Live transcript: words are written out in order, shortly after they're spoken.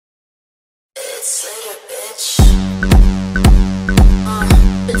Slayyyter, bitch.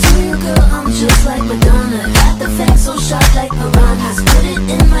 Between girl, I'm just like Madonna. Got the facts so sharp like piranhas. Put it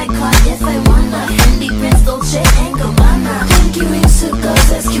in my car if I wanna. Fendi prints, Dolce and Gabbana. Pinky rings to girls,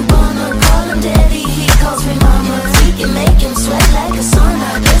 that's cute.